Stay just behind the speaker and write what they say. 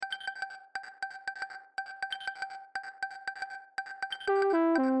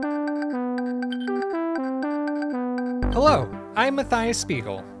Hello, I'm Matthias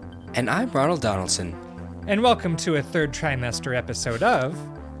Spiegel. And I'm Ronald Donaldson. And welcome to a third trimester episode of...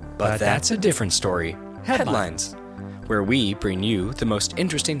 But That's a Different Story. Headlines. Where we bring you the most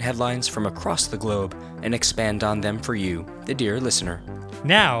interesting headlines from across the globe and expand on them for you, the dear listener.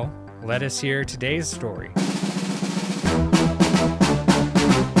 Now, let us hear today's story.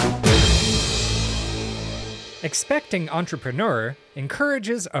 Expecting entrepreneur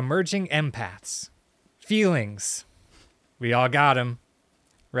encourages emerging empaths. Feelings. We all got 'em.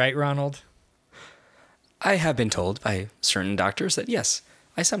 Right, Ronald? I have been told by certain doctors that yes,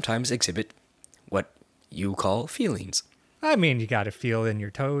 I sometimes exhibit what you call feelings. I mean, you gotta feel in your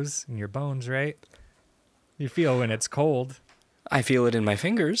toes and your bones, right? You feel when it's cold. I feel it in my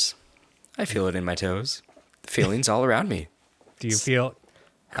fingers. I feel it in my toes. Feelings all around me. Do you feel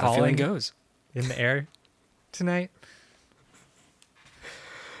How feeling calling goes. in the air tonight?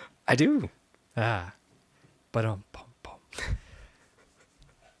 I do. But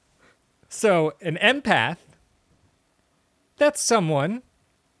So, an empath, that's someone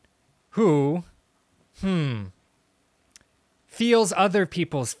who, feels other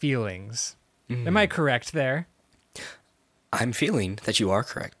people's feelings. Am I correct there? I'm feeling that you are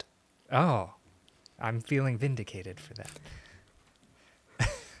correct. Oh, I'm feeling vindicated for that.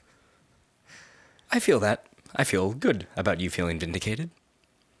 I feel that. I feel good about you feeling vindicated.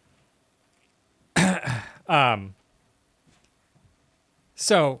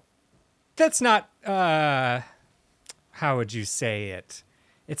 So, that's not, how would you say it?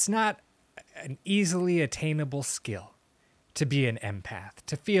 It's not an easily attainable skill to be an empath,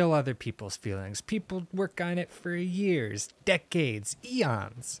 to feel other people's feelings. People work on it for years, decades,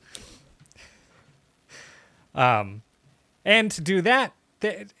 eons. And to do that,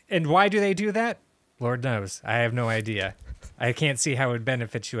 and why do they do that? Lord knows. I have no idea. I can't see how it would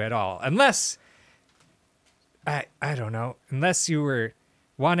benefit you at all. Unless, I don't know, unless you were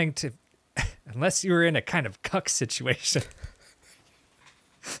wanting to, unless you were in a kind of cuck situation.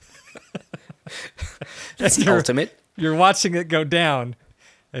 That's the ultimate. You're watching it go down,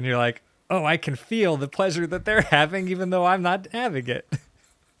 and you're like, oh, I can feel the pleasure that they're having, even though I'm not having it.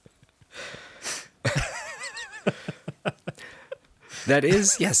 That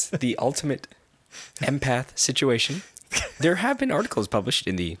is, yes, the ultimate empath situation. There have been articles published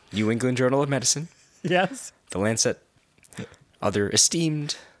in the New England Journal of Medicine, Yes. the Lancet, other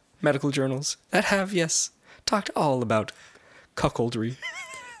esteemed medical journals that have, yes, talked all about cuckoldry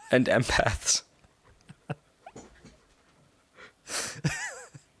and empaths.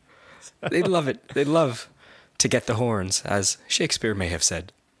 They love it. They love to get the horns, as Shakespeare may have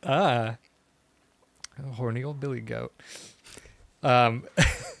said. A horny old billy goat.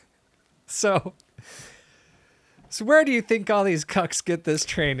 So where do you think all these cucks get this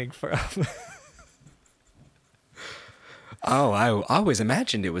training from? Oh, I always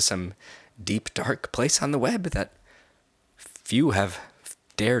imagined it was some deep, dark place on the web that few have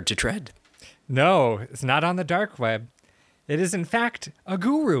dared to tread. No, it's not on the dark web. It is, in fact, a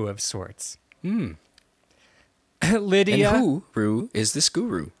guru of sorts. Lydia. And who, Rue, is this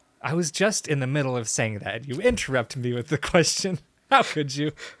guru? I was just in the middle of saying that. You interrupted me with the question. How could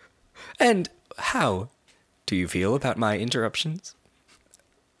you? And how do you feel about my interruptions?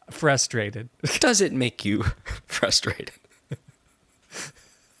 Frustrated. Does it make you frustrated?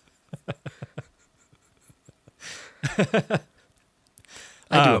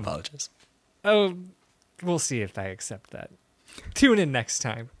 I do apologize. Oh, we'll see if I accept that. Tune in next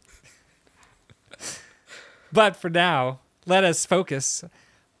time. But for now, let us focus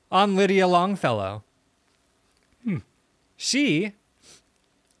on Lydia Longfellow. She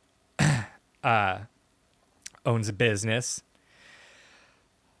owns a business.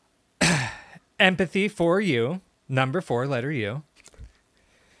 Empathy for You, number 4, letter U,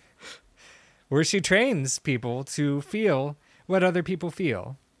 where she trains people to feel what other people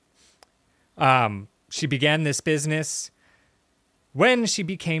feel. She began this business when she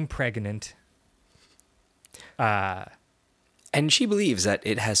became pregnant. And she believes that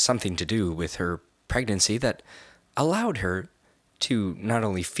it has something to do with her pregnancy that allowed her to not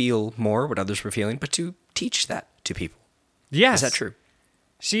only feel more what others were feeling, but to teach that to people. Yes. Is that true?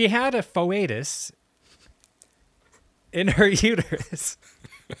 She had a foetus in her uterus.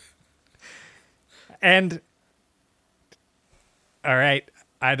 And, all right,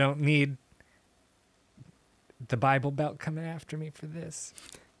 I don't need the Bible Belt coming after me for this.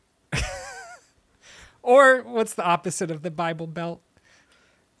 Or what's the opposite of the Bible Belt?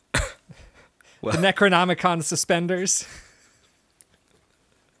 Well, The Necronomicon suspenders.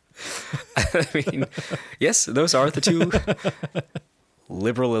 I mean, yes, those are the two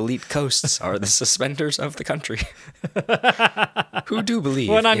liberal elite coasts are the suspenders of the country. Who do believe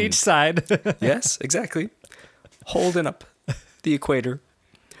One on in- each side. Yes, exactly. Holding up the equator.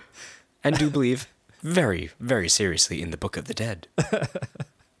 And do believe very, very seriously in the Book of the Dead.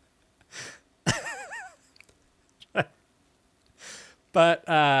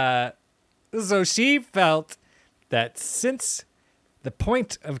 But so she felt that since the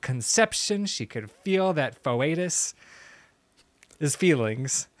point of conception, she could feel that Phoetus'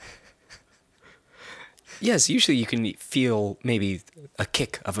 feelings. Yes, usually you can feel maybe a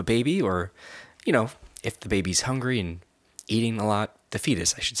kick of a baby, or, you know, if the baby's hungry and eating a lot, the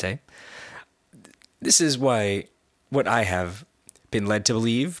fetus, I should say. This is what I have been led to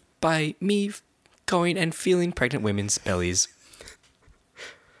believe by me going and feeling pregnant women's bellies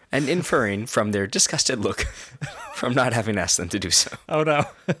and inferring from their disgusted look from not having asked them to do so. Oh no.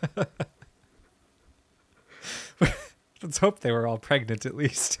 Let's hope they were all pregnant at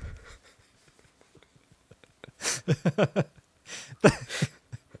least.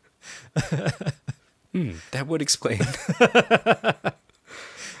 That would explain.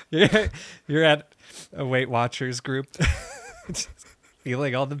 You're at a Weight Watchers group, just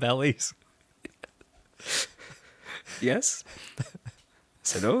feeling all the bellies. Yes. I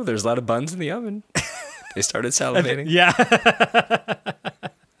said, oh, there's a lot of buns in the oven. They started salivating. Yeah.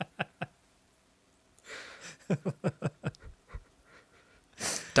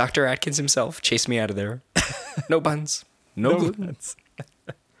 Dr. Atkins himself chased me out of there. No buns. No gluten.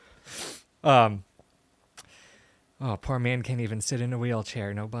 Oh, poor man can't even sit in a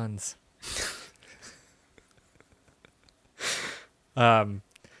wheelchair. No buns.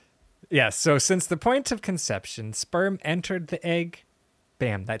 Yeah, so since the point of conception, sperm entered the egg.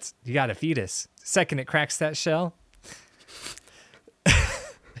 Bam, you got a fetus. Second it cracks that shell.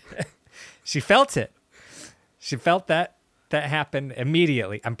 She felt it. She felt that happen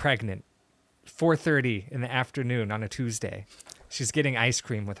immediately. I'm pregnant. 4:30 in the afternoon on a Tuesday. She's getting ice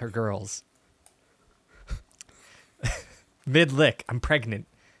cream with her girls. Mid-lick, I'm pregnant.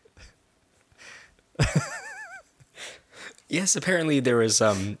 Yes, apparently there was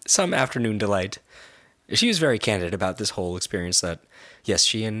some afternoon delight. She was very candid about this whole experience that, yes,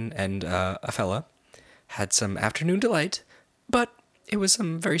 she and a fella had some afternoon delight, but it was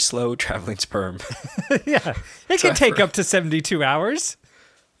some very slow traveling sperm. Yeah, it can take up to 72 hours.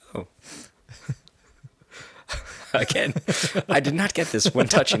 Oh. Again, I did not get this when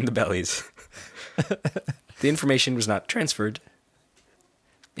touching the bellies. The information was not transferred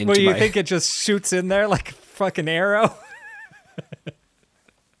into Well, you think it just shoots in there like a fucking arrow?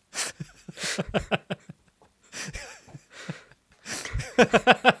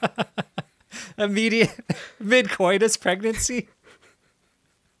 Immediate mid-coitus pregnancy?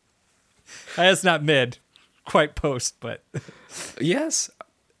 It's not mid, quite post, but... Yes.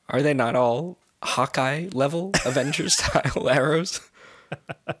 Are they not all Hawkeye level Avengers style arrows?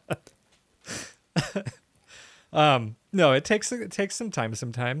 No, it takes some time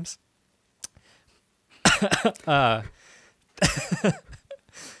sometimes.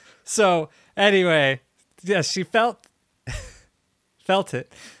 So anyway, yes, she felt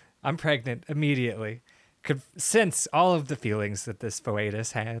it. I'm pregnant immediately. Could sense all of the feelings that this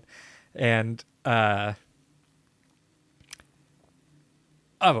Phoetus had, and oh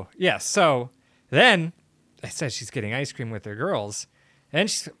yeah. So then I said she's getting ice cream with her girls, and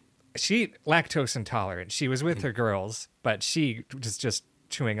she lactose intolerant. She was with her girls, but she was just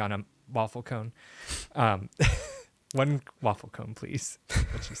chewing on a waffle cone. One waffle cone, please.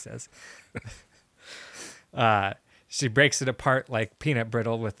 What she says. She breaks it apart like peanut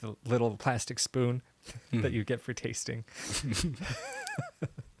brittle with the little plastic spoon that you get for tasting.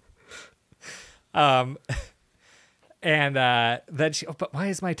 And then but why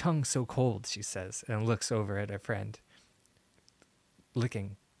is my tongue so cold? She says, and looks over at her friend.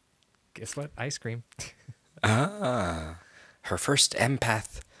 Licking. Guess what? Ice cream. Her first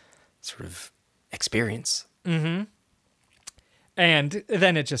empath sort of experience. Mm-hmm. And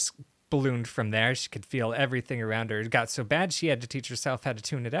then it just ballooned from there. She could feel everything around her. It got so bad she had to teach herself how to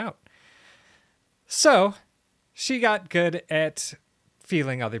tune it out. So she got good at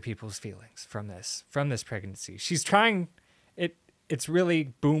feeling other people's feelings from this pregnancy. She's trying it. It's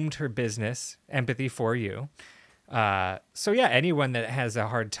really boomed her business, Empathy for You. So yeah, anyone that has a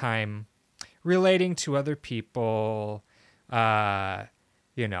hard time relating to other people,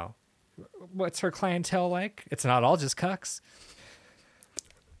 you know, what's her clientele like? It's not all just cucks.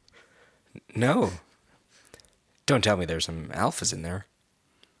 No. Don't tell me there's some alphas in there.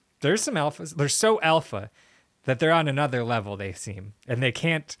 There's some alphas. They're so alpha that they're on another level, they seem. And they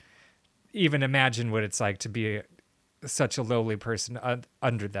can't even imagine what it's like to be such a lowly person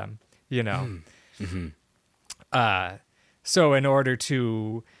under them, you know. So in order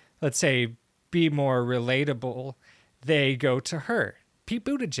to, let's say, be more relatable, they go to her. Pete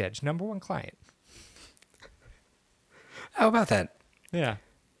Buttigieg, number one client. How about that? Yeah.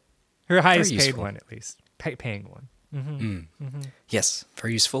 Her highest paid useful. one, at least. Paying one. Yes,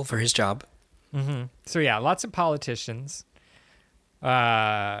 very useful for his job. So yeah, lots of politicians. Who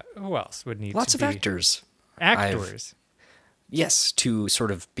else would need Lots to of be? actors. Actors. Yes, to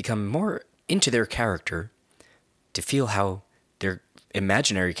sort of become more into their character, to feel how their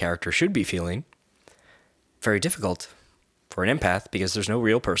imaginary character should be feeling. Very difficult for an empath because there's no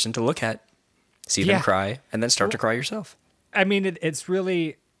real person to look at, see Yeah. them cry, and then start to cry yourself. I mean, it's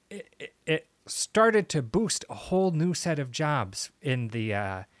really, it started to boost a whole new set of jobs in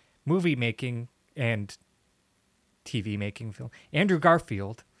the movie making and TV making film. Andrew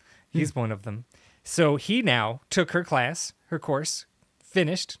Garfield, he's one of them. So he now took her class, her course,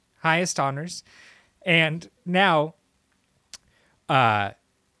 finished, highest honors, and now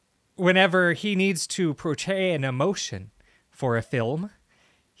whenever he needs to portray an emotion for a film,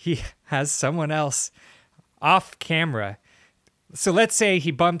 he has someone else off camera. So let's say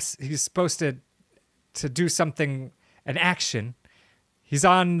he's supposed to do something, an action. He's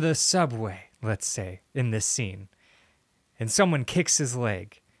on the subway, let's say, in this scene, and someone kicks his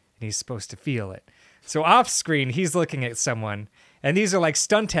leg, and he's supposed to feel it. So off screen, he's looking at someone, and these are like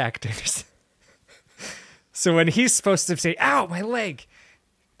stunt actors. So when he's supposed to say, ow, my leg,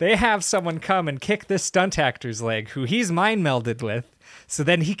 they have someone come and kick this stunt actor's leg, who he's mind melded with, so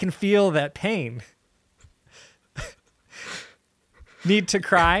then he can feel that pain. Need to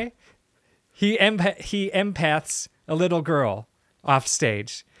cry? He empaths a little girl off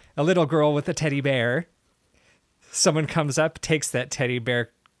stage, a little girl with a teddy bear. Someone comes up, takes that teddy bear,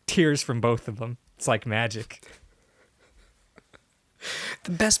 tears from both of them. It's like magic.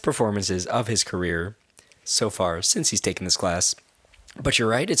 The best performances of his career so far since he's taken this class. But you're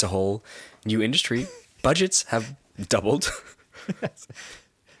right, it's a whole new industry. Budgets have doubled.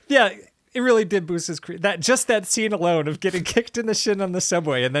 Yeah, it really did boost his career. That scene alone of getting kicked in the shin on the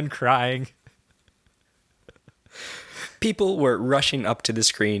subway and then crying. People were rushing up to the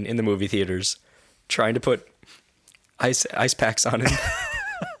screen in the movie theaters, trying to put ice packs on him.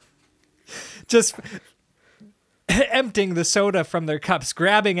 Just emptying the soda from their cups,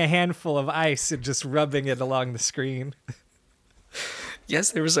 grabbing a handful of ice and just rubbing it along the screen.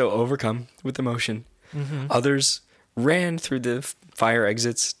 Yes, they were so overcome with emotion. Others ran through the fire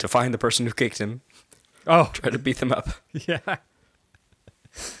exits to find the person who kicked him, Oh, try to beat them up. yeah.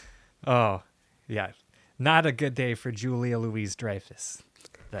 Oh, yeah. Not a good day for Julia Louis-Dreyfus,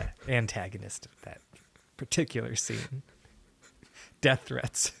 the antagonist of that particular scene. Death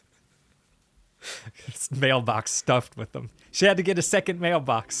threats. His mailbox stuffed with them. She had to get a second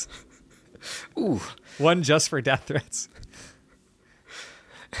mailbox. Ooh, One just for death threats.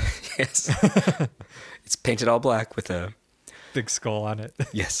 yes. It's painted all black with a, Big skull on it.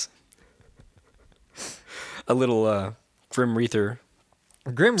 yes, a little Grim Reaper.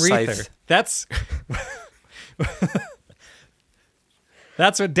 Grim Reaper. Scythe. That's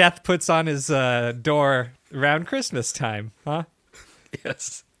what Death puts on his door around Christmas time, huh?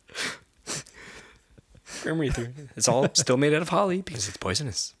 Yes. Grim Reaper. It's all still made out of holly because it's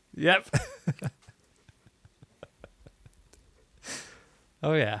poisonous. Yep.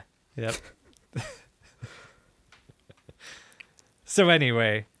 Oh yeah. Yep. So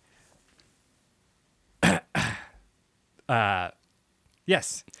anyway,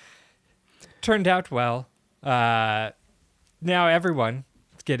 yes, turned out well. Now everyone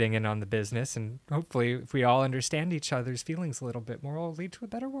is getting in on the business, and hopefully, if we all understand each other's feelings a little bit more, it'll lead to a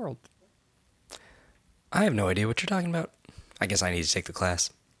better world. I have no idea what you're talking about. I guess I need to take the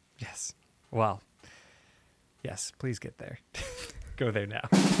class. Yes. Well, yes, please get there. Go there now.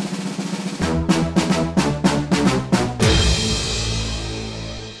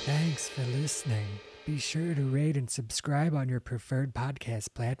 Thanks for listening. Be sure to rate and subscribe on your preferred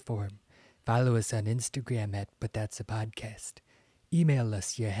podcast platform. Follow us on Instagram at But That's a Podcast. Email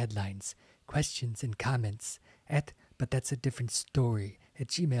us your headlines, questions, and comments at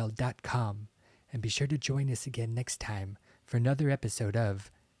butthat'sadifferentstory@gmail.com. And be sure to join us again next time for another episode of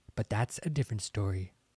But That's a Different Story.